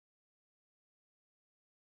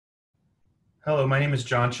Hello, my name is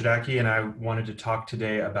John Chodacki, and I wanted to talk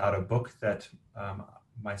today about a book that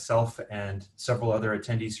myself and several other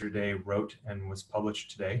attendees here today wrote and was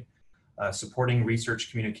published today, Supporting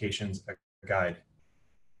Research Communications, a Guide.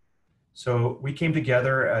 So we came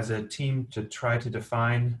together as a team to try to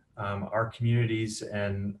define our communities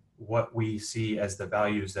and what we see as the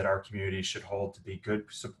values that our communities should hold to be good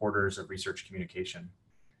supporters of research communication.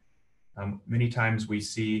 Many times we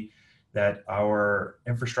see that our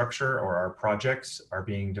infrastructure or our projects are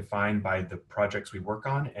being defined by the projects we work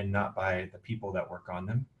on and not by the people that work on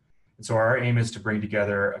them. And so our aim is to bring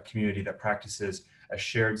together a community that practices a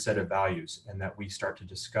shared set of values and that we start to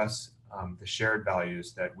discuss the shared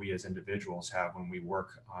values that we as individuals have when we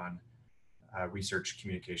work on research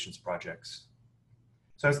communications projects.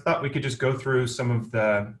 So I thought we could just go through some of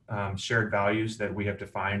the shared values that we have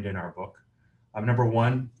defined in our book. Number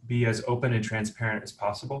one, be as open and transparent as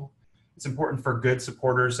possible. It's important for good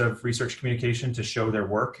supporters of research communication to show their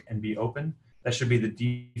work and be open. That should be the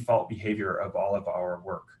default behavior of all of our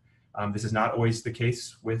work. This is not always the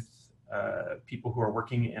case with people who are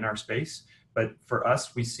working in our space, but for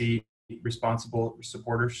us, we see responsible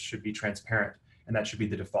supporters should be transparent, and that should be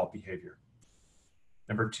the default behavior.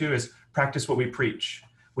 Number two is practice what we preach.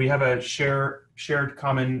 We have a shared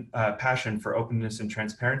common passion for openness and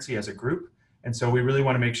transparency as a group. And so we really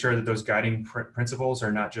want to make sure that those guiding principles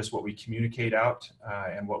are not just what we communicate out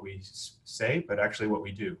and what we say, but actually what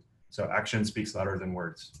we do. So action speaks louder than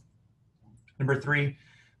words. Number three,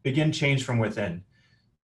 begin change from within.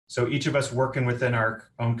 So each of us working within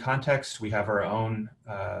our own context, we have our own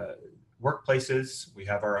workplaces, we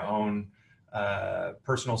have our own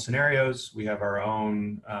personal scenarios, we have our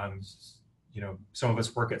own, some of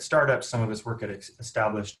us work at startups, some of us work at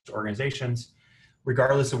established organizations.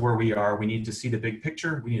 Regardless of where we are, we need to see the big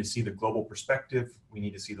picture, we need to see the global perspective, we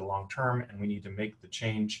need to see the long term, and we need to make the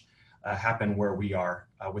change happen where we are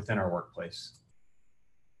within our workplace.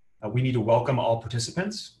 We need to welcome all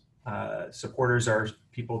participants. Supporters are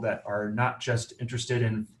people that are not just interested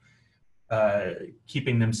in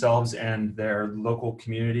keeping themselves and their local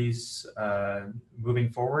communities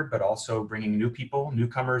moving forward, but also bringing new people,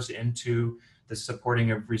 newcomers into the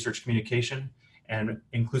supporting of research communication. And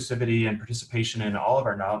inclusivity and participation in all of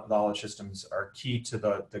our knowledge systems are key to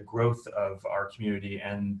the growth of our community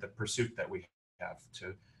and the pursuit that we have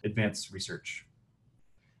to advance research.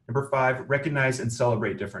 Number five, recognize and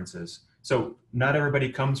celebrate differences. So not everybody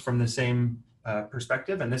comes from the same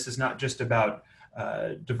perspective, and this is not just about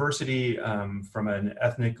diversity from an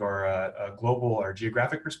ethnic or a global or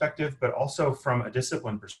geographic perspective, but also from a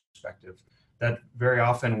discipline perspective. That very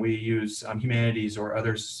often we use humanities or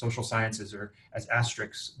other social sciences or as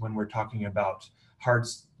asterisks when we're talking about hard,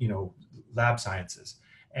 lab sciences.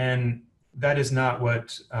 And that is not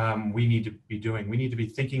what we need to be doing. We need to be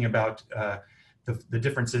thinking about the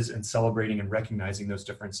differences and celebrating and recognizing those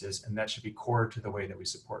differences, and that should be core to the way that we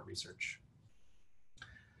support research.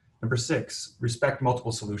 Number six, respect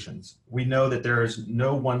multiple solutions. We know that there is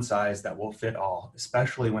no one size that will fit all,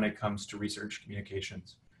 especially when it comes to research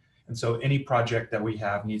communications. And so any project that we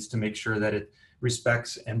have needs to make sure that it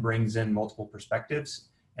respects and brings in multiple perspectives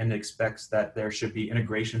and expects that there should be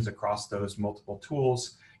integrations across those multiple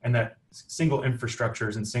tools and that single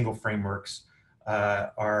infrastructures and single frameworks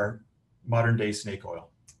are modern day snake oil.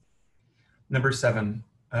 Number seven,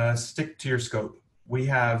 stick to your scope. We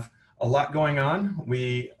have a lot going on.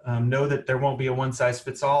 We know that there won't be a one size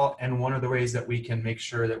fits all. And one of the ways that we can make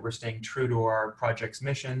sure that we're staying true to our project's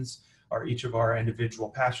missions or each of our individual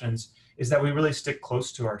passions is that we really stick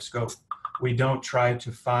close to our scope. We don't try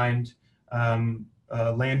to find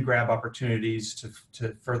land grab opportunities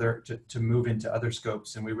to move into other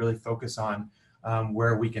scopes, and we really focus on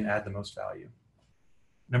where we can add the most value.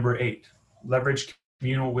 Number eight, leverage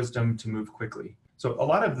communal wisdom to move quickly. So a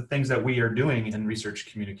lot of the things that we are doing in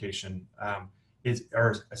research communication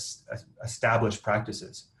are established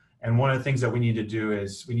practices. And one of the things that we need to do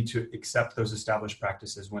is we need to accept those established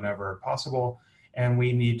practices whenever possible. And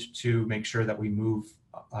we need to make sure that we move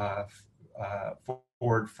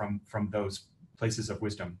forward from those places of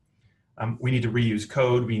wisdom. We need to reuse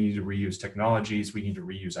code, we need to reuse technologies, we need to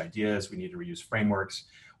reuse ideas, we need to reuse frameworks.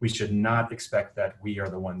 We should not expect that we are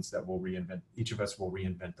the ones that will reinvent, each of us will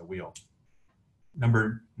reinvent the wheel.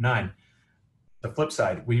 Number nine, the flip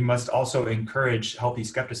side, we must also encourage healthy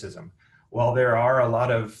skepticism. While there are a lot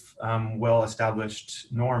of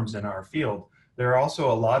well-established norms in our field, there are also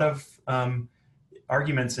a lot of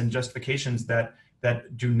arguments and justifications that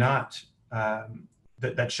do not,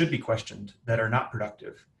 that should be questioned, that are not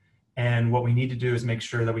productive. And what we need to do is make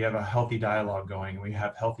sure that we have a healthy dialogue going, we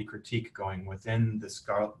have healthy critique going within the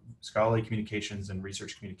scholarly communications and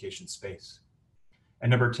research communication space. And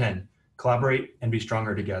number 10, collaborate and be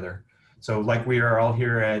stronger together. So like we are all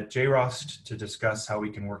here at JROST to discuss how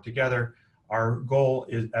we can work together, our goal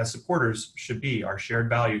is, as supporters should be, our shared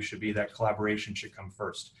value should be that collaboration should come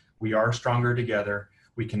first. We are stronger together.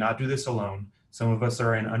 We cannot do this alone. Some of us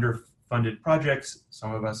are in underfunded projects.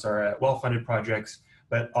 Some of us are at well-funded projects,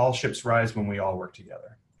 but all ships rise when we all work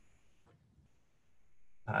together.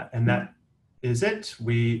 And that is it.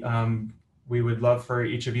 We would love for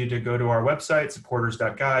each of you to go to our website,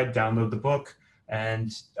 supporters.guide, download the book,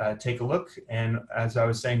 and take a look. And as I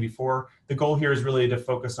was saying before, the goal here is really to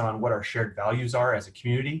focus on what our shared values are as a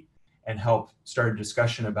community and help start a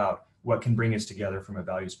discussion about what can bring us together from a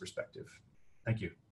values perspective. Thank you.